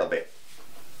that part of it.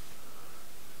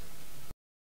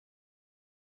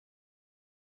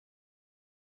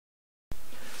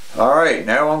 Alright,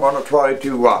 now I'm going to try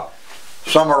to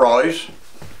summarize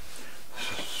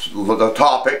the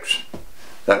topics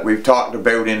that we've talked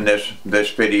about in this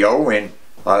video, and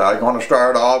I'm going to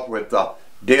start off with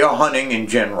deer hunting in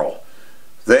general.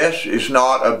 This is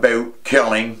not about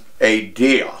killing a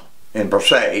deer in per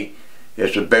se.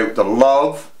 It's about the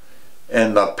love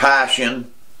and the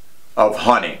passion of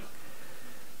hunting.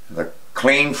 The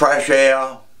clean, fresh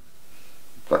air,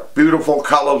 the beautiful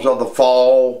colors of the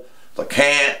fall, the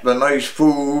camp, the nice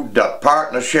food, the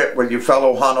partnership with your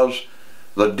fellow hunters,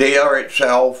 the deer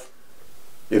itself,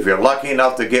 if you're lucky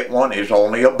enough to get one, is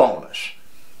only a bonus.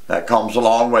 That comes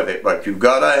along with it, but you've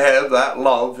got to have that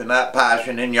love and that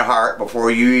passion in your heart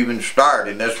before you even start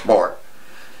in this sport.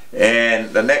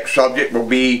 And the next subject will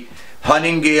be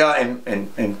hunting gear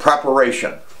and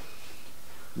preparation.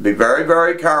 Be very,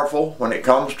 very careful when it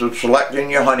comes to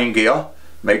selecting your hunting gear.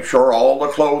 Make sure all the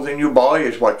clothing you buy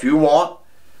is what you want.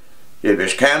 If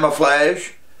it's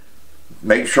camouflage,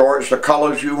 make sure it's the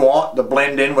colors you want to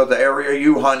blend in with the area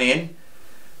you hunt in.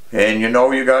 And you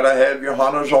know you got to have your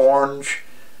hunter's orange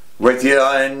with you,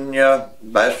 and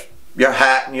that's your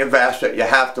hat and your vest that you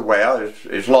have to wear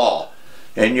is law.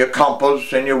 And your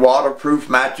compass and your waterproof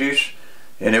matches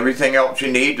and everything else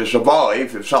you need to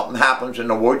survive. If something happens in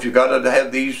the woods, you got to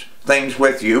have these things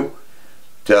with you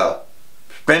to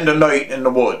spend the night in the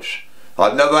woods.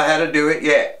 I've never had to do it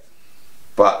yet,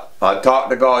 but I've talked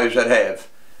to guys that have,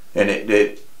 and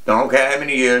I don't care how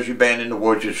many years you've been in the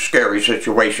woods, it's a scary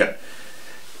situation.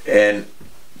 And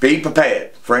be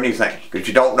prepared for anything, because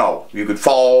you don't know. You could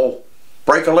fall,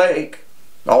 break a leg,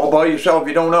 all by yourself,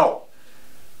 you don't know.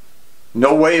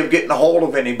 No way of getting a hold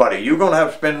of anybody. You're going to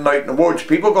have to spend the night in the woods.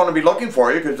 People are going to be looking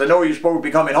for you because they know you're supposed to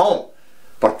be coming home.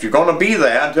 But you're going to be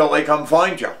there until they come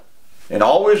find you. And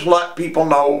always let people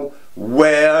know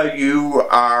where you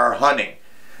are hunting.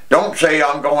 Don't say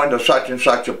I'm going to such and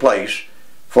such a place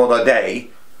for the day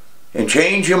and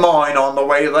change your mind on the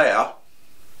way there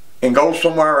and go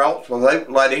somewhere else without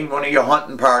letting one of your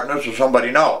hunting partners or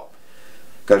somebody know.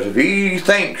 Because if he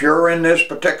thinks you're in this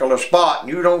particular spot and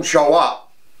you don't show up,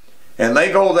 and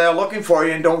they go there looking for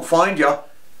you and don't find you,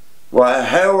 well,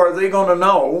 how are they going to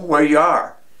know where you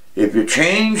are? If you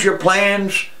change your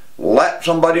plans, let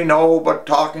somebody know by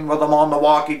talking with them on the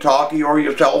walkie-talkie or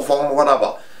your cell phone or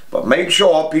whatever. But make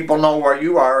sure people know where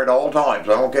you are at all times.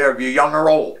 I don't care if you're young or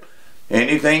old.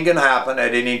 Anything can happen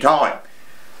at any time.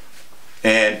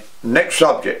 And next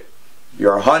subject,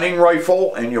 your hunting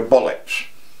rifle and your bullets.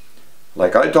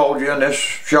 Like I told you in this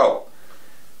show,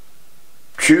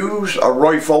 choose a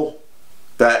rifle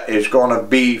that is going to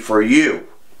be for you,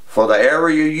 for the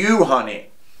area you hunt in.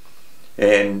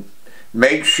 And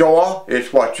make sure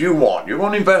it's what you want. You're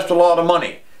going to invest a lot of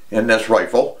money in this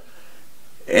rifle,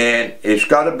 and it's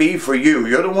got to be for you.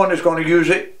 You're the one that's going to use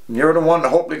it, and you're the one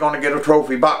that's hopefully going to get a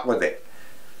trophy buck with it.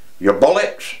 Your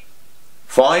bullets,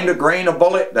 find a grain of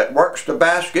bullet that works the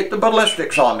best. Get the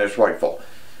ballistics on this rifle.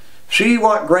 See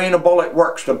what grain of bullet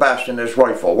works the best in this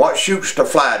rifle. What shoots the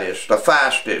flattest, the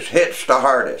fastest, hits the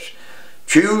hardest.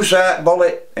 Choose that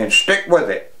bullet and stick with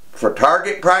it for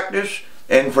target practice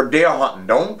and for deer hunting.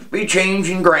 Don't be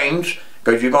changing grains,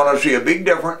 because you're going to see a big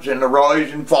difference in the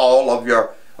rise and fall of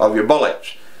your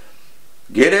bullets.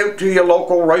 Get out to your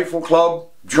local rifle club,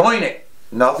 join it.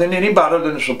 Nothing any better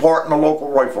than supporting a local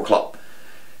rifle club.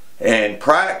 And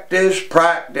practice,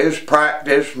 practice,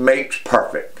 practice makes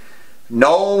perfect.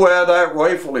 Know where that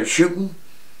rifle is shooting,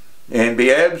 and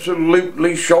be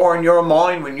absolutely sure in your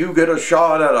mind when you get a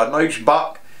shot at a nice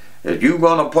buck that you're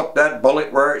going to put that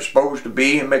bullet where it's supposed to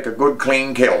be and make a good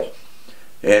clean kill.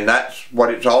 And that's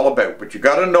what it's all about. But you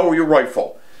got to know your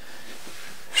rifle.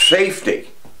 Safety,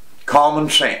 common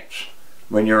sense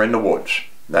when you're in the woods.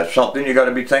 That's something you got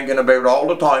to be thinking about all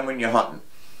the time when you're hunting.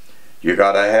 You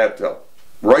got to have the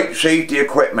right safety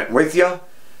equipment with you.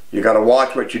 You got to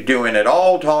watch what you're doing at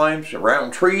all times,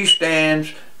 around tree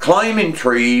stands, climbing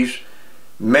trees.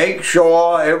 Make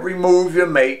sure every move you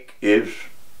make is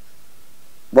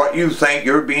what you think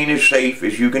you're being as safe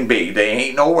as you can be. There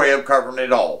ain't no way of covering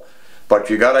it all. But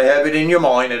you got to have it in your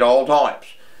mind at all times.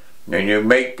 And you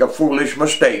make a foolish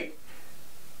mistake,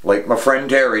 like my friend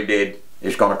Terry did,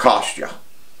 it's going to cost you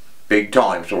big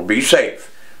time. So be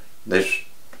safe. This,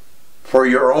 for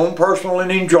your own personal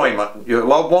and enjoyment. Your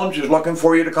loved ones is looking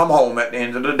for you to come home at the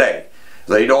end of the day.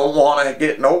 They don't want to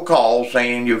get no calls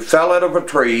saying you fell out of a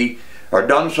tree or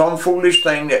done some foolish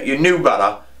thing that you knew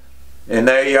better, and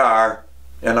there you are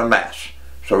in a mess.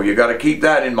 So you got to keep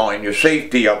that in mind, your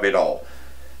safety of it all.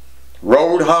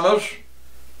 Road hunters,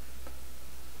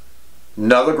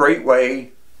 another great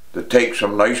way to take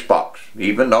some nice bucks.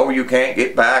 Even though you can't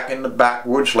get back in the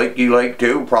backwoods like you like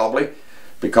to, probably,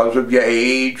 because of your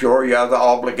age or your other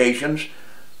obligations,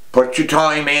 put your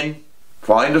time in.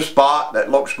 Find a spot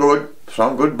that looks good,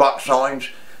 some good buck signs.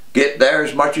 Get there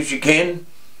as much as you can.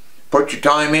 Put your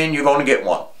time in, you're going to get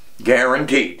one.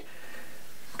 Guaranteed.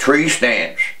 Tree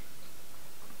stands.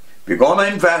 If you're going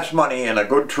to invest money in a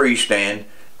good tree stand,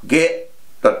 get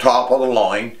the top of the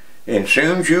line. And as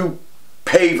soon as you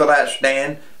pay for that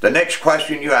stand, the next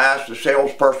question you ask the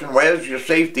salesperson, where's your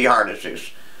safety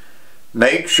harnesses?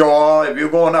 Make sure if you're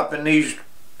going up in these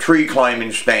tree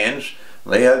climbing stands,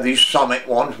 they have these Summit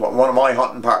ones, what one of my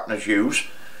hunting partners use,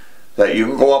 that you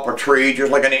can go up a tree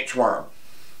just like an inchworm.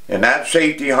 And that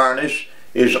safety harness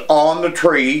is on the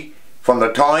tree from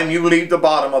the time you leave the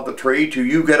bottom of the tree till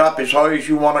you get up as high as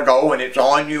you want to go, and it's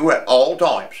on you at all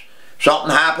times.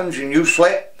 Something happens and you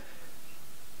slip,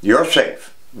 you're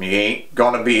safe. You ain't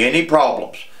going to be any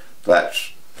problems.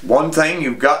 That's one thing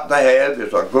you've got to have,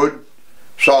 is a good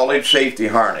solid safety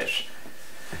harness.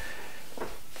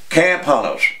 Camp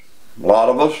hunters. A lot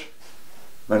of us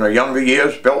in our younger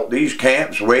years built these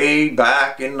camps way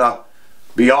back in the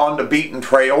beyond the beaten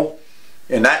trail,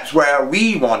 and that's where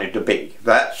we wanted to be.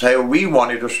 That's how we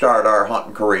wanted to start our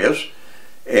hunting careers,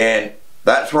 and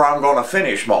that's where I'm going to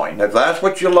finish mine. If that's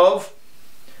what you love,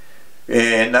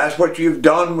 and that's what you've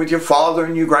done with your father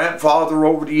and your grandfather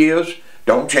over the years,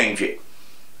 don't change it.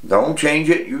 Don't change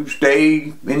it. You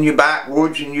stay in your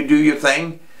backwoods and you do your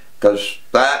thing, because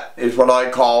that is what I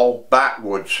call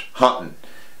backwoods hunting.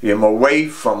 You're away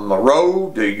from the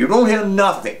road. You don't hear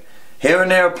nothing. Here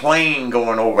and there a plane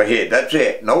going overhead. That's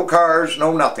it. No cars,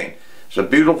 no nothing. It's a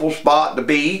beautiful spot to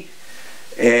be,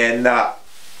 and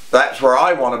that's where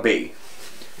I want to be.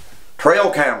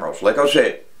 Trail cameras, like I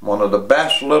said, one of the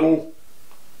best little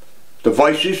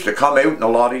devices to come out in a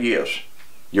lot of years.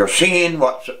 You're seeing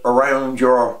what's around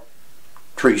your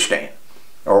tree stand,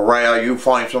 or where you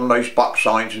find some nice box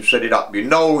signs and set it up. You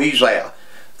know he's there.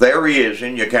 There he is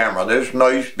in your camera. There's a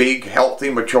nice, big, healthy,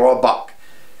 mature buck.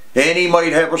 And he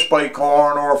might have a spike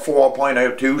horn or a 4-point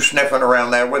or two sniffing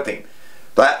around there with him.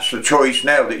 That's the choice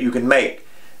now that you can make.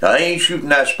 I ain't shooting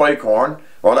that spike horn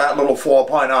or that little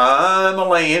 4-point. I'm a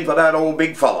laying for that old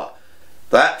big fella.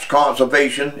 That's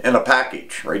conservation in a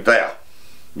package right there.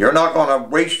 You're not going to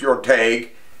waste your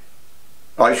tag.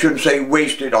 I shouldn't say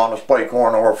waste it on a spike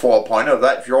horn or a 4-pointer.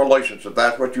 That's your license. If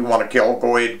that's what you want to kill,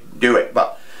 go ahead and do it.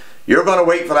 But you're going to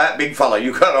wait for that big fella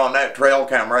you got on that trail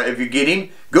camera. If you get him,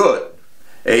 good.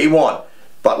 A1.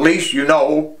 But at least you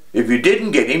know, if you didn't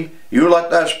get him, you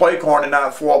let that spike horn and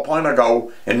that 4-pointer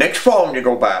go, and next fall when you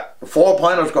go back, the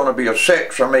 4-pointer is going to be a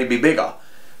 6 or maybe bigger.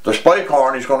 The spike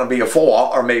horn is going to be a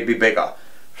 4 or maybe bigger.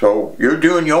 So you're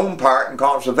doing your own part in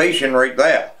conservation right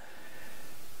there.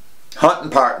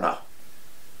 Hunting partner.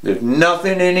 There's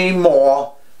nothing any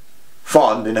more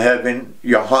fun than having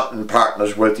your hunting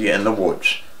partners with you in the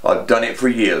woods. I've done it for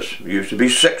years. There used to be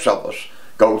 6 of us.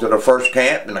 Go to the first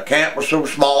camp, and the camp was so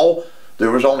small there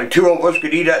was only 2 of us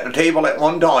could eat at the table at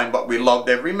one time, but we loved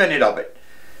every minute of it.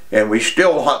 And we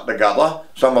still hunt together,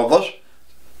 some of us.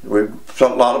 A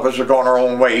lot of us are going our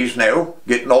own ways now,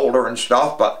 getting older and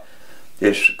stuff, but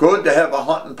it's good to have a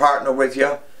hunting partner with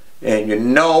you, and you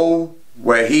know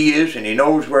where he is and he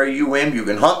knows where you am. You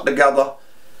can hunt together.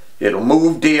 It'll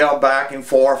move deer back and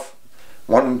forth,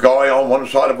 one guy on one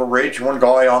side of a ridge, one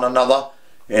guy on another,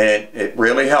 and it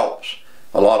really helps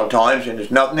a lot of times. And there's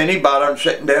nothing any better than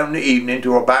sitting down in the evening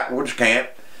to a backwoods camp,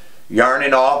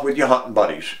 yarning off with your hunting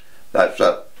buddies. That's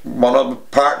one of the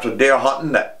parts of deer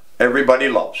hunting that everybody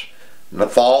loves. In the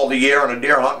fall of the year in a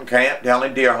deer hunting camp,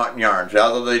 telling deer hunting yarns,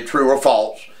 whether they're true or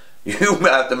false, you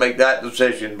have to make that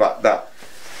decision. But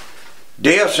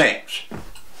deer scents,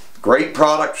 great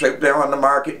products out there on the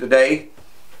market today.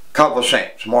 Cover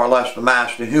scents, more or less the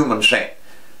master human scent.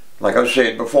 Like I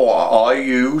said before, I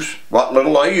use, what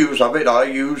little I use of it, I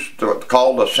use what's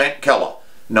called a scent killer.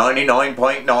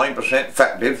 99.9%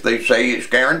 effective. They say it's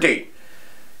guaranteed.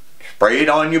 Spray it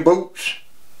on your boots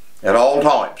at all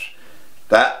times.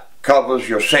 That covers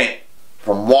your scent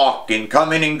from walking,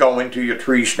 coming and going to your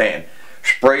tree stand.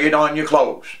 Spray it on your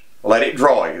clothes. Let it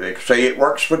dry. They say it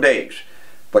works for days.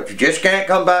 But you just can't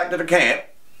come back to the camp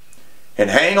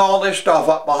and hang all this stuff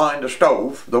up behind the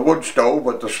stove, the wood stove,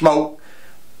 with the smoke,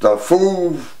 the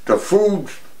food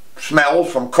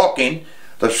smells from cooking,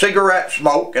 the cigarette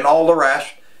smoke and all the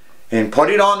rest, and put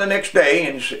it on the next day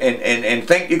and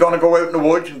think you're going to go out in the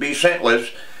woods and be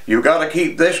scentless. You got to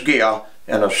keep this gear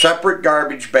in a separate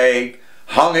garbage bag,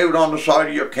 hung out on the side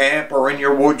of your camp or in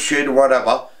your woodshed or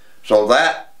whatever, so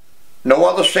that no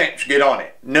other scents get on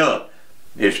it. None.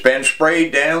 It's been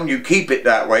sprayed down. You keep it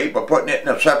that way by putting it in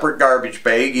a separate garbage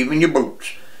bag, even your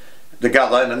boots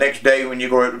together, and the next day when you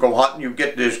go out to go hunting, you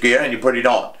get this gear and you put it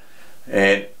on.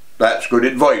 And that's good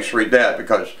advice right there,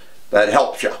 because that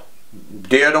helps you.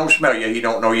 Deer don't smell you, he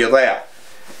don't know you're there.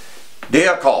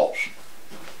 Deer calls.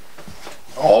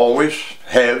 Always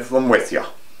have them with you.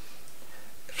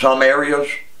 Some areas,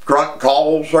 grunt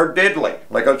calls are deadly.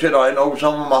 Like I said, I know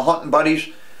some of my hunting buddies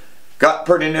got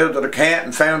pretty near to the camp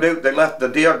and found out they left the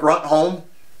deer grunt home.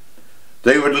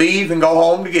 They would leave and go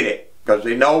home to get it, because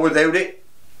they know without it,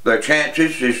 their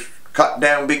chances is cut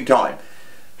down big time.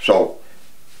 So,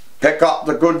 pick up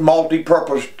the good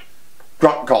multi-purpose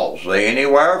grunt calls. They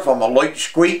anywhere from a light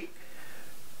squeak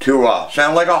to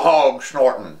sound like a hog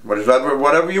snorting,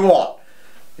 whatever you want.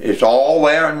 It's all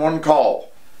there in one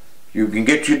call. You can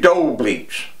get your doe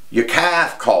bleats, your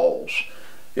calf calls,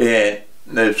 and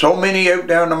there's so many out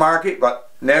there in the market, but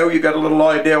now you got a little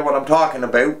idea what I'm talking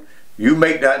about. You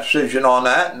make that decision on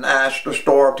that and ask the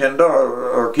store tender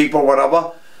or keeper,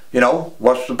 whatever, you know,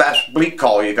 what's the best bleat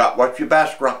call you got, what's your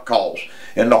best grunt calls,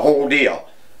 and the whole deal.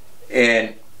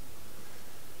 And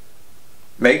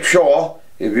make sure,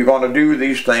 if you're going to do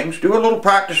these things, do a little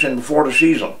practicing before the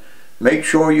season. Make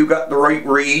sure you got the right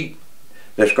reed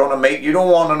that's going to make, you don't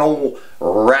want an old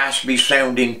raspy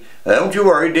sounding, don't you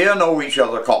worry, they'll know each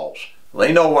other calls.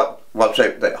 They know what's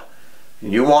out there.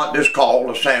 And you want this call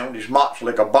to sound as much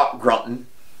like a buck grunting,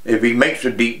 if he makes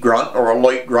a deep grunt or a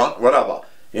light grunt, whatever.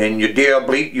 And your deer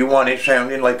bleat, you want it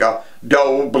sounding like a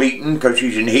doe bleating because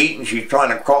she's in heat and she's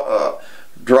trying to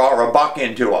draw a buck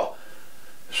into her.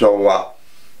 So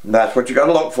that's what you got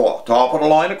to look for. Top of the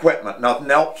line equipment,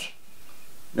 nothing else.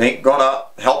 Ain't gonna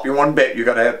help you one bit. You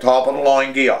got to have top of the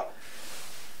line gear.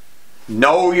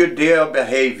 Know your deer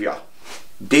behavior.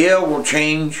 Deer will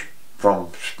change from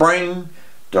spring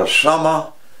to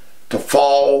summer to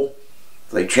fall.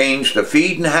 They change the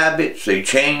feeding habits. They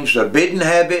change the bidding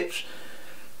habits.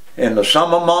 In the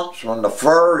summer months, when the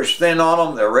fur is thin on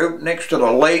them, they're out next to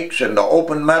the lakes and the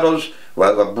open meadows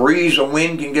where the breeze and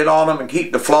wind can get on them and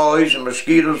keep the flies and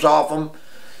mosquitoes off them.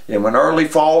 And when early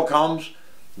fall comes,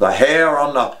 the hair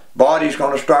on the body's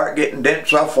going to start getting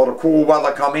denser for the cool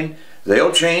weather coming.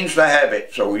 They'll change the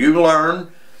habit. So you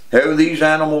learn how these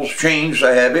animals change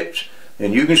the habits,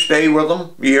 and you can stay with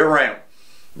them year round.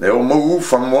 They'll move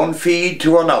from one feed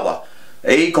to another.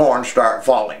 Acorns start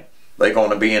falling. They're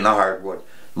going to be in the hardwood.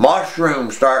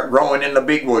 Mushrooms start growing in the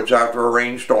big woods after a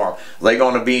rainstorm. They're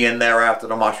going to be in there after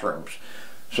the mushrooms.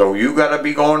 So you got to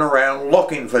be going around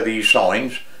looking for these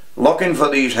signs, looking for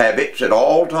these habits at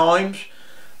all times.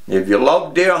 If you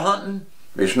love deer hunting,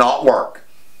 it's not work.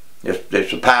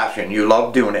 It's a passion. You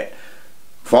love doing it.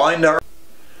 Find her.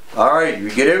 Alright, you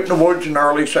get out in the woods in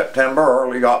early September,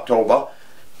 early October,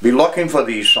 be looking for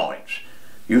these signs.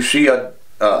 You see a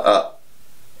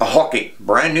hooking,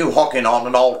 brand new hooking on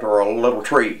an altar or a little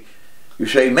tree. You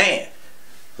say, man,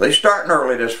 they're starting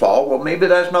early this fall. Well, maybe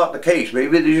that's not the case.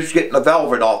 Maybe they're just getting the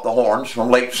velvet off the horns from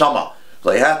late summer.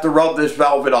 They have to rub this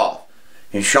velvet off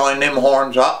and shine them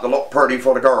horns up to look pretty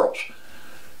for the girls.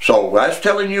 So that's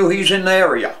telling you he's in the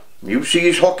area. You see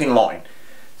his hooking line.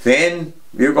 Then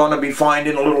you're going to be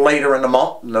finding a little later in the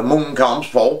month, the moon comes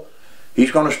full,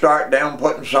 he's going to start down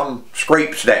putting some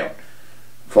scrapes down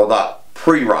for the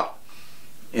pre-rut.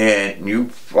 And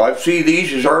I see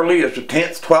these as early as the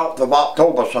 10th, 12th of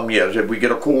October some years if we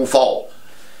get a cool fall.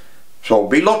 So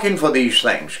be looking for these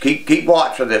things. Keep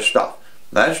watch of this stuff.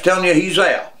 That's telling you he's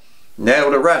there. Now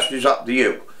the rest is up to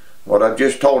you. What I've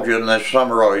just told you in this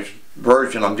summarized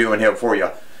version I'm doing here for you.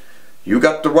 You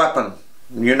got the weapon.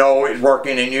 You know it's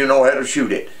working and you know how to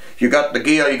shoot it. You got the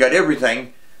gear, you got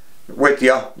everything with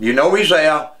you. You know he's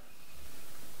there.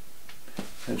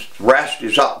 The rest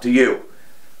is up to you.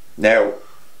 Now,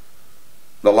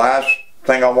 the last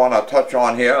thing I want to touch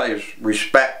on here is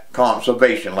respect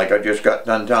conservation, like I just got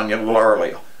done telling you a little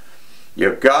earlier.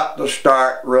 You've got to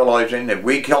start realizing that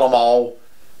we kill them all,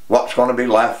 what's going to be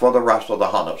left for the rest of the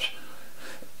hunters.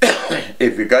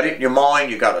 If you got it in your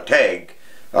mind, you got a tag,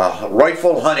 a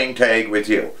rifle hunting tag with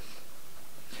you,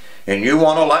 and you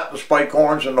want to let the spike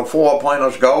horns and the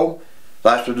 4-pointers go,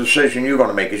 that's the decision you're going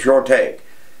to make. It's your tag.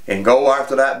 And go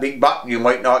after that big buck. You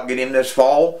might not get him this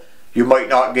fall, you might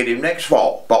not get him next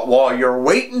fall, but while you're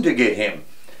waiting to get him,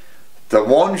 the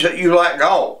ones that you let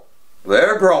go,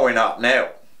 they're growing up now.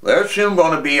 They're soon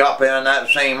going to be up in that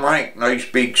same rank, nice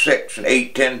big 6 and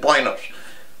 8, 10 pointers.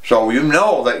 So you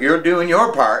know that you're doing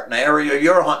your part in the area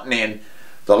you're hunting in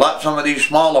to let some of these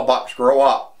smaller bucks grow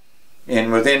up.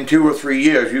 And within 2 or 3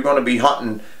 years, you're going to be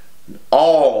hunting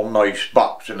all nice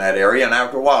bucks in that area. And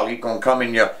after a while, he's going to come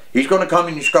in your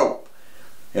scope.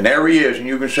 And there he is. And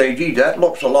you can say, gee, that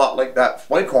looks a lot like that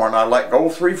spike horn I let go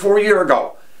 3 or 4 years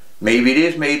ago. Maybe it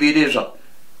is, maybe it isn't.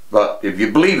 But if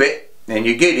you believe it and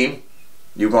you get him,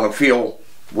 you're going to feel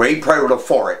way prouder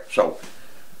for it. So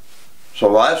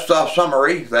that's the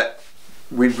summary that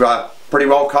we've pretty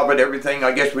well covered everything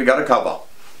I guess we got to cover.